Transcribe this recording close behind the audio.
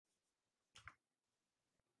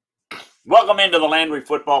Welcome into the Landry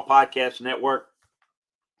Football Podcast Network.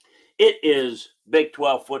 It is Big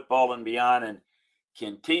 12 football and beyond. And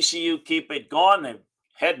can TCU keep it going? They're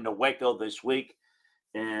heading to Waco this week.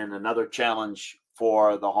 And another challenge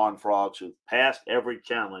for the Horned Frogs, who've passed every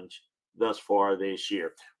challenge thus far this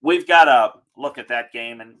year. We've got to look at that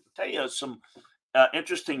game and tell you some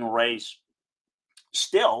interesting race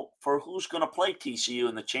still for who's going to play TCU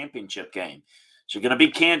in the championship game. So going to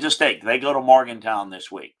be Kansas State. They go to Morgantown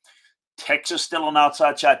this week. Texas still an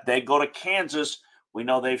outside shot. They go to Kansas. We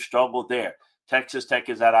know they've struggled there. Texas Tech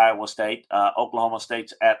is at Iowa State. Oklahoma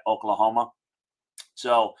State's at Oklahoma.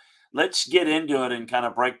 So let's get into it and kind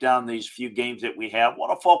of break down these few games that we have. I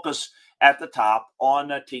want to focus at the top on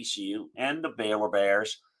TCU and the Baylor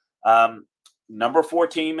Bears. Number 4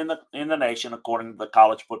 team in the nation according to the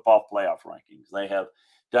college football playoff rankings. They have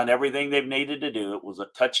done everything they've needed to do. It was a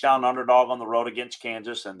touchdown underdog on the road against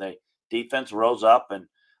Kansas, and the defense rose up and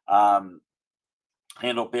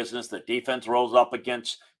handle business. The defense rolls up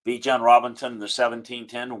against Bijan Robinson in the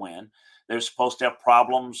 17-10 win. They're supposed to have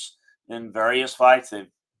problems in various fights.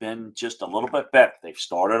 They've been just a little bit better. They've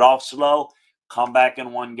started off slow, come back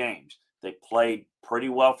and won games. They played pretty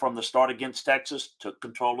well from the start against Texas, took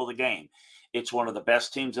control of the game. It's one of the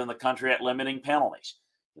best teams in the country at limiting penalties.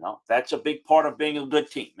 That's a big part of being a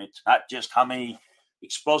good team. It's not just how many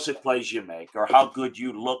explosive plays you make or how good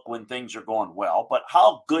you look when things are going well, but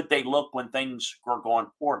how good they look when things are going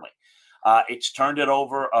poorly. It's turned it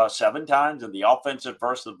over 7 times, and the offensive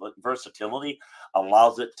versatility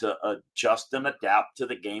allows it to adjust and adapt to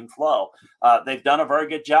the game flow. They've done a very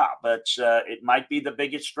good job, but it might be the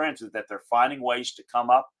biggest strength is that they're finding ways to come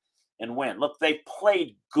up and win. Look, they've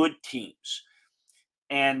played good teams,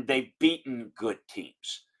 and they've beaten good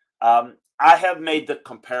teams. I have made the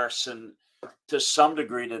comparison to some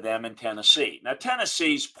degree to them in Tennessee. Now,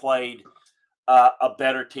 Tennessee's played a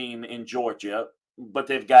better team in Georgia, but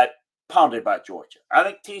they've got pounded by Georgia. I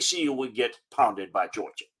think TCU would get pounded by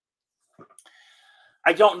Georgia.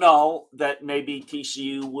 I don't know that maybe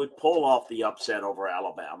TCU would pull off the upset over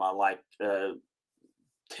Alabama like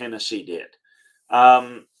Tennessee did.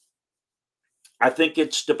 I think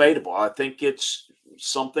it's debatable. I think it's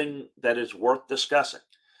something that is worth discussing.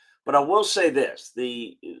 But I will say this: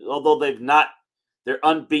 although they're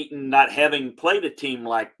unbeaten, not having played a team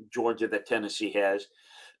like Georgia that Tennessee has.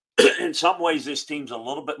 In some ways, this team's a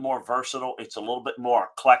little bit more versatile. It's a little bit more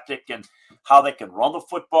eclectic in how they can run the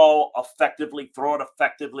football effectively, throw it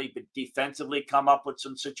effectively, but defensively come up with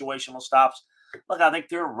some situational stops. Look, I think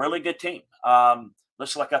they're a really good team.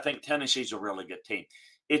 Looks like I think Tennessee's a really good team.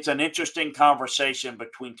 It's an interesting conversation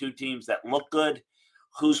between two teams that look good.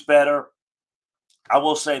 Who's better? I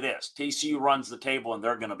will say this: TCU runs the table, and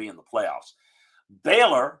they're going to be in the playoffs.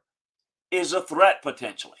 Baylor is a threat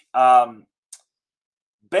potentially.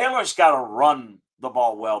 Baylor's got to run the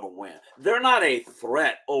ball well to win. They're not a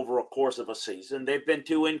threat over a course of a season. They've been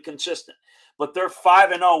too inconsistent. But they're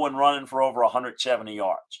 5-0 when running for over 170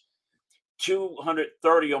 yards.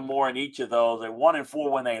 230 or more in each of those. They're 1-4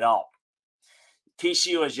 when they don't.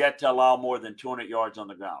 TCU has yet to allow more than 200 yards on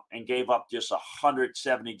the ground and gave up just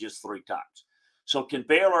 170 just 3 times. So can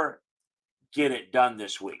Baylor get it done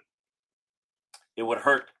this week? It would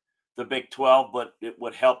hurt the Big 12, but it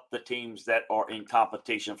would help the teams that are in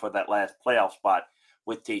competition for that last playoff spot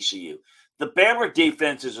with TCU. The Baylor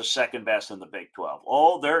defense is the second best in the Big 12.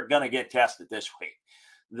 Oh, they're going to get tested this week.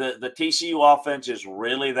 The TCU offense is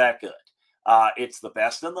really that good. It's the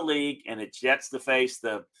best in the league, and it's yet to face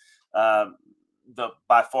the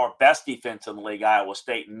by far best defense in the league, Iowa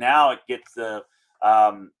State. Now it gets to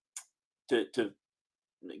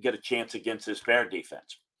get a chance against this Bear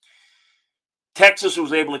defense. Texas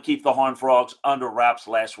was able to keep the Horned Frogs under wraps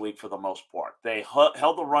last week for the most part. They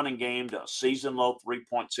held the running game to a season-low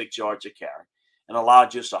 3.6 yards a carry and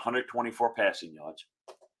allowed just 124 passing yards.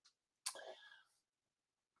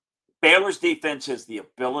 Baylor's defense has the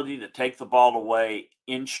ability to take the ball away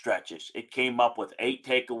in stretches. It came up with 8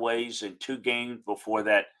 takeaways in 2 games before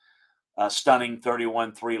that stunning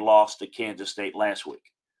 31-3 loss to Kansas State last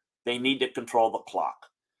week. They need to control the clock.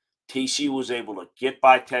 TCU was able to get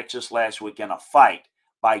by Texas last week in a fight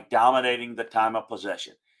by dominating the time of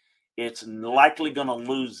possession. It's likely going to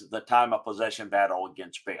lose the time of possession battle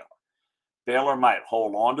against Baylor. Baylor might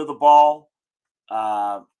hold on to the ball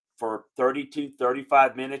for 32,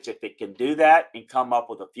 35 minutes. If it can do that and come up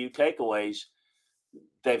with a few takeaways,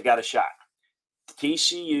 they've got a shot.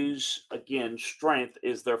 TCU's, again, strength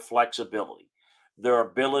is their flexibility, their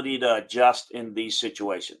ability to adjust in these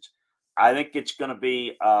situations. I think it's going to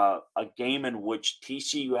be a game in which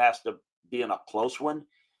TCU has to be in a close one,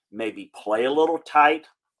 maybe play a little tight,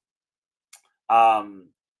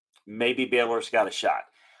 maybe Baylor's got a shot.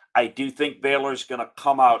 I do think Baylor's going to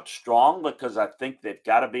come out strong because I think they've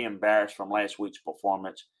got to be embarrassed from last week's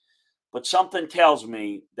performance. But something tells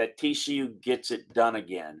me that TCU gets it done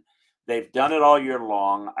again. They've done it all year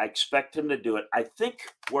long. I expect them to do it. I think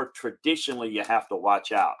where traditionally you have to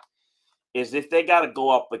watch out is if they got to go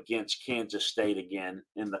up against Kansas State again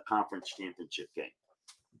in the conference championship game.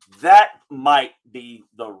 That might be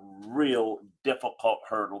the real difficult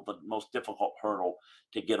hurdle, the most difficult hurdle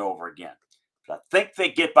to get over again. I think they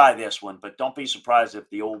get by this one, but don't be surprised if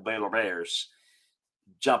the old Baylor Bears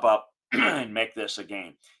jump up and make this a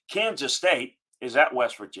game. Kansas State is at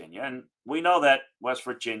West Virginia, and we know that West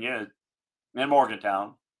Virginia and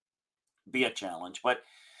Morgantown be a challenge. But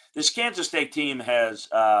this Kansas State team has,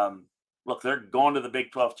 look, they're going to the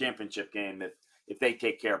Big 12 championship game if they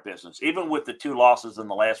take care of business. Even with the 2 losses in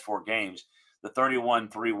the last 4 games, the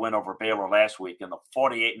 31-3 win over Baylor last week and the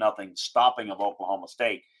 48-0 stomping of Oklahoma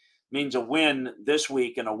State means a win this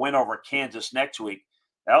week and a win over Kansas next week.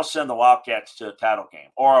 That'll send the Wildcats to a title game.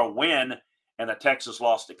 Or a win and a Texas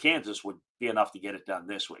loss to Kansas would be enough to get it done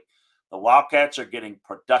this week. The Wildcats are getting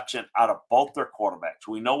production out of both their quarterbacks.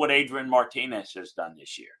 We know what Adrian Martinez has done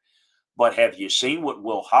this year. But have you seen what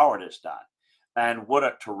Will Howard has done? And what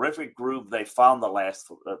a terrific groove they found the last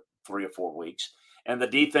 3 or 4 weeks. And the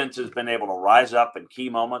defense has been able to rise up in key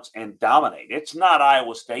moments and dominate. It's not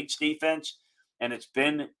Iowa State's defense, and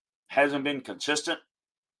hasn't been consistent,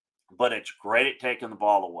 but it's great at taking the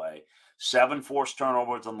ball away. 7 forced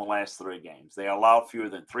turnovers in the last 3 games. They allowed fewer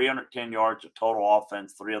than 310 yards of total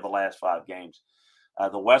offense 3 of the last 5 games.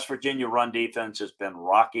 The West Virginia run defense has been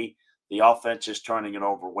rocky. The offense is turning it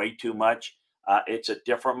over way too much. It's a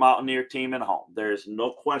different Mountaineer team at home. There is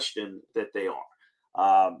no question that they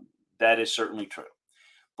are. That is certainly true.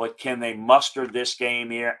 But can they muster this game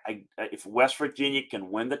here? If West Virginia can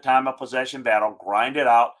win the time of possession battle, grind it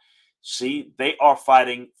out, see, they are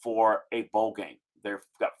fighting for a bowl game. They've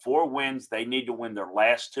got 4 wins. They need to win their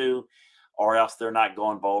last 2, or else they're not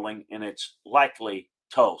going bowling, and it's likely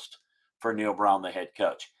toast for Neil Brown, the head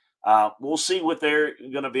coach. We'll see what they're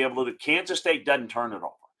going to be able to do. Kansas State doesn't turn it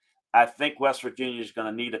over. I think West Virginia is going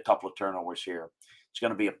to need a couple of turnovers here. It's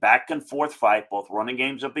going to be a back-and-forth fight. Both running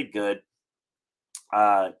games will be good.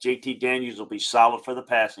 JT Daniels will be solid for the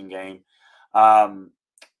passing game.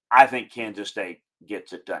 I think Kansas State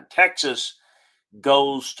gets it done. Texas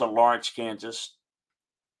goes to Lawrence, Kansas.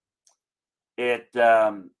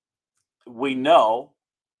 We know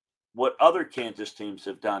what other Kansas teams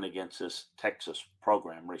have done against this Texas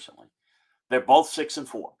program recently. They're both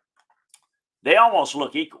 6-4. They almost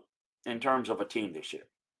look equal in terms of a team this year.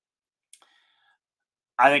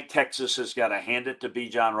 I think Texas has got to hand it to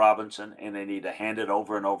Bijan Robinson, and they need to hand it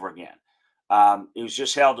over and over again. He was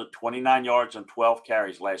just held at 29 yards and 12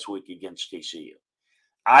 carries last week against TCU.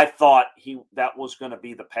 I thought that was going to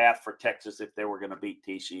be the path for Texas if they were going to beat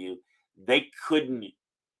TCU. They couldn't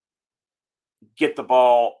get the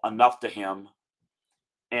ball enough to him,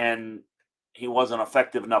 and he wasn't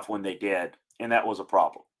effective enough when they did, and that was a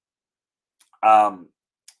problem.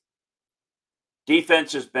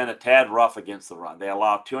 Defense has been a tad rough against the run. They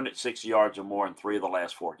allowed 260 yards or more in 3 of the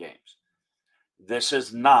last 4 games. This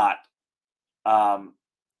is not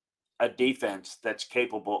a defense that's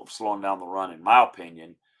capable of slowing down the run, in my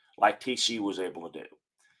opinion, like TCU was able to do.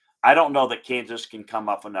 I don't know that Kansas can come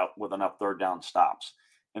up with enough third down stops,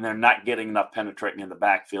 and they're not getting enough penetrating in the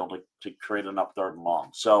backfield to create enough third and long.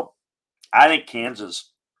 So I think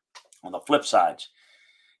Kansas, on the flip side,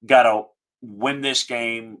 got to win this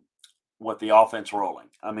game with the offense rolling.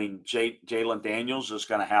 I mean, Jalen Daniels is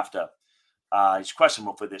going to have to he's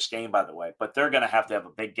questionable for this game, by the way, but they're going to have a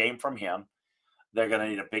big game from him. They're going to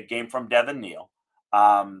need a big game from Devin Neal.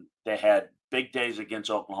 They had big days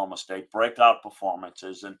against Oklahoma State, breakout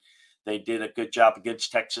performances, and they did a good job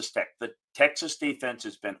against Texas Tech. The Texas defense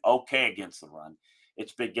has been okay against the run.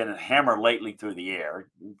 It's been getting hammered lately through the air.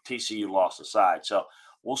 TCU lost aside. So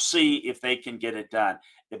we'll see if they can get it done.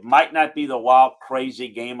 It might not be the wild, crazy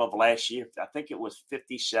game of last year. I think it was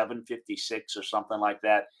 57-56 or something like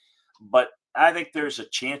that. But I think there's a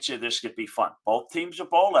chance that this could be fun. Both teams are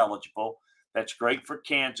bowl eligible. That's great for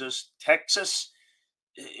Kansas. Texas,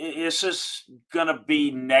 this is going to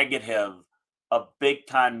be negative, a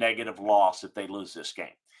big-time negative loss if they lose this game.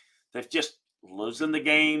 They've just losing the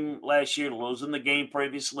game last year, losing the game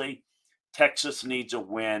previously. Texas needs a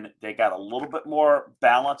win. They got a little bit more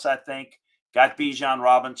balance, I think. Got Bijan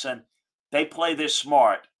Robinson. They play this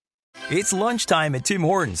smart. It's lunchtime at Tim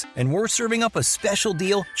Hortons, and we're serving up a special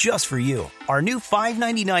deal just for you. Our new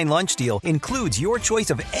 $5.99 lunch deal includes your choice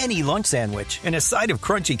of any lunch sandwich and a side of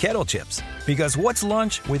crunchy kettle chips. Because what's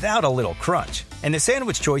lunch without a little crunch? And the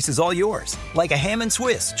sandwich choice is all yours, like a ham and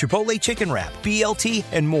Swiss, Chipotle chicken wrap, BLT,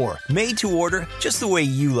 and more, made to order just the way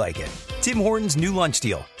you like it. Tim Hortons' new lunch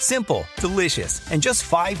deal. Simple, delicious, and just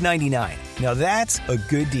 $5.99. Now that's a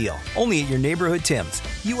good deal. Only at your neighborhood Tim's.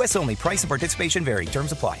 U.S. only. Price and participation vary.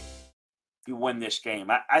 Terms apply. You win this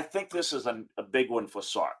game. I think this is a big one for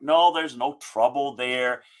Sark. No, there's no trouble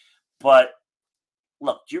there. But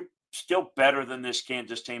look, you're still better than this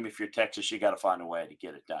Kansas team. If you're Texas, you got to find a way to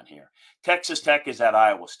get it done here. Texas Tech is at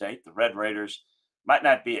Iowa State. The Red Raiders might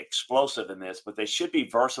not be explosive in this, but they should be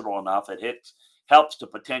versatile enough. Helps to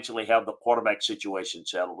potentially have the quarterback situation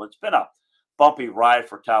settled. It's been a bumpy ride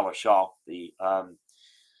for Tyler Shaw. The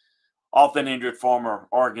often injured former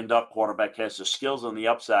Oregon Duck quarterback has the skills on the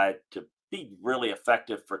upside to be really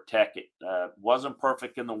effective for Tech. It wasn't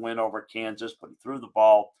perfect in the win over Kansas, but he threw the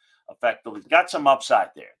ball effectively. Got some upside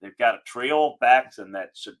there. They've got a trio of backs, and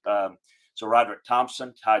that's so Roderick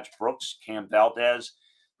Thompson, Taj Brooks, Cam Valdez.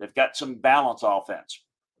 They've got some balance offense.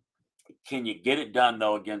 Can you get it done,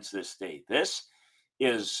 though, against this state?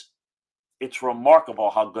 It's remarkable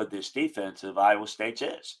how good this defense of Iowa State's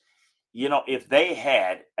is. You know, if they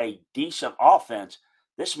had a decent offense,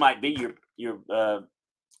 this might be the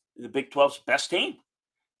Big 12's best team.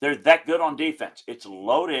 They're that good on defense. It's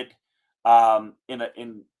loaded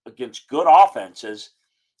in against good offenses,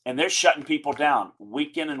 and they're shutting people down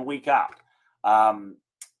week in and week out.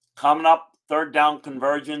 Coming up, third down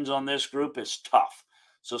conversions on this group is tough.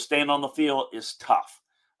 So staying on the field is tough.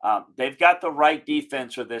 They've got the right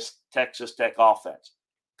defense for this Texas Tech offense.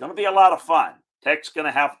 Going to be a lot of fun. Tech's going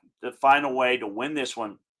to have to find a way to win this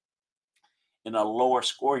one in a lower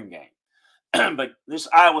scoring game. But this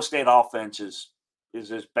Iowa State offense is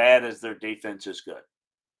as bad as their defense is good.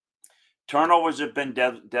 Turnovers have been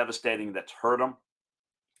devastating. That's hurt them.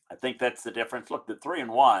 I think that's the difference. Look, the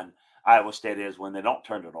 3-1 Iowa State is when they don't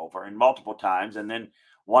turn it over, and multiple times, and then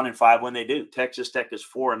 1-5 when they do. Texas Tech is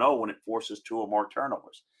 4-0 when it forces 2 or more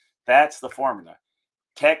turnovers. That's the formula.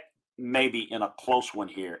 Tech may be in a close one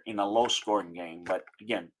here in a low-scoring game, but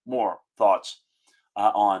again, more thoughts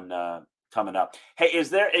on coming up. Hey, is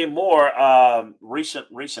there a more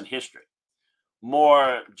recent history,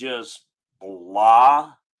 more just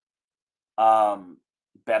blah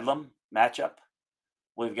bedlam matchup?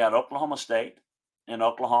 We've got Oklahoma State in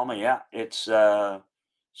Oklahoma. Yeah, it's 7-3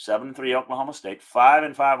 Oklahoma State,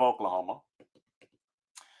 5-5 Oklahoma.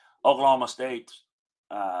 Oklahoma State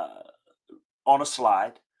on a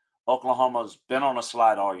slide. Oklahoma's been on a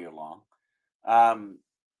slide all year long.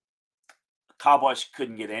 Cowboys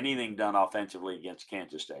couldn't get anything done offensively against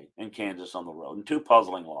Kansas State and Kansas on the road, and 2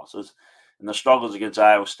 puzzling losses. And the struggles against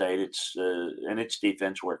Iowa State, and its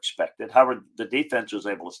defense were expected. However, the defense was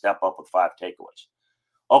able to step up with 5 takeaways.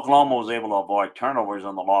 Oklahoma was able to avoid turnovers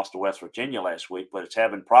on the loss to West Virginia last week, but it's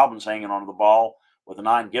having problems hanging onto the ball with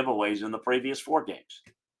 9 giveaways in the previous 4 games.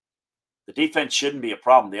 The defense shouldn't be a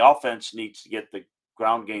problem. The offense needs to get the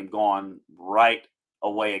ground game going right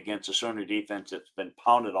away against a Sooner defense that's been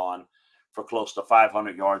pounded on for close to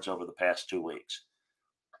 500 yards over the past 2 weeks.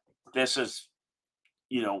 This is,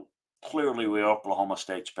 clearly where Oklahoma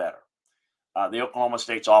State's better. The Oklahoma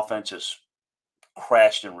State's offense has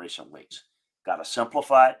crashed in recent weeks. Got to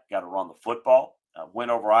simplify it. Got to run the football. Win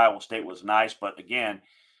over Iowa State was nice, but again,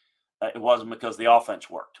 it wasn't because the offense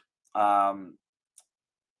worked.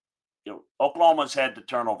 Oklahoma's had the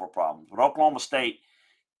turnover problems, but Oklahoma State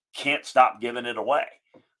can't stop giving it away.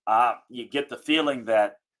 You get the feeling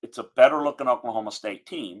that it's a better-looking Oklahoma State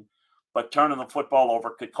team, but turning the football over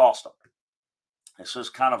could cost them. This is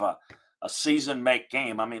kind of a season-make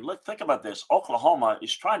game. I mean, think about this. Oklahoma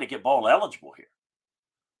is trying to get bowl eligible here.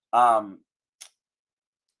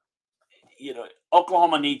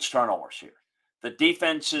 Oklahoma needs turnovers here. The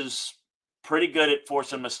defense is pretty good at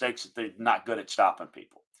forcing mistakes that they're not good at stopping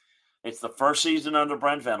people. It's the first season under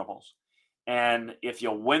Brent Venables. And if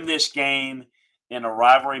you win this game in a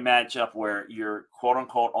rivalry matchup where you're,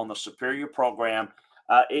 quote-unquote, on the superior program,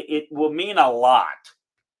 it will mean a lot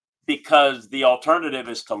because the alternative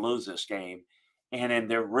is to lose this game. And then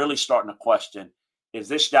they're really starting to question, is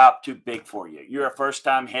this job too big for you? You're a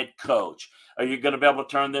first-time head coach. Are you going to be able to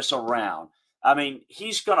turn this around? I mean,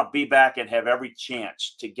 he's going to be back and have every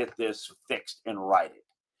chance to get this fixed and righted.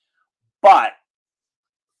 But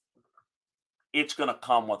it's going to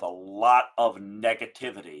come with a lot of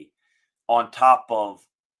negativity on top of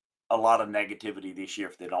a lot of negativity this year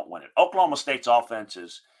if they don't win it. Oklahoma State's offense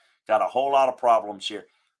has got a whole lot of problems here.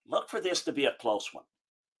 Look for this to be a close one.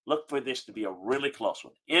 Look for this to be a really close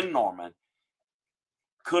one in Norman.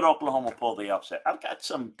 Could Oklahoma pull the upset? I've got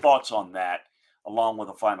some thoughts on that along with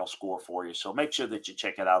a final score for you. So make sure that you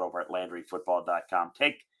check it out over at LandryFootball.com.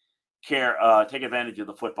 Take advantage of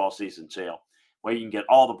the football season sale where you can get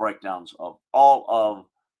all the breakdowns of all of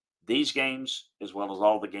these games as well as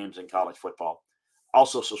all the games in college football.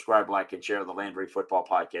 Also subscribe, like, and share the Landry Football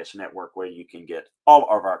Podcast Network where you can get all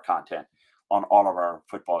of our content on all of our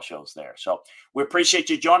football shows there. So we appreciate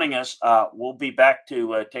you joining us. We'll be back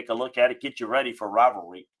to take a look at it, get you ready for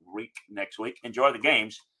rivalry week next week. Enjoy the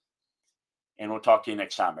games, and we'll talk to you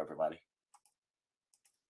next time, everybody.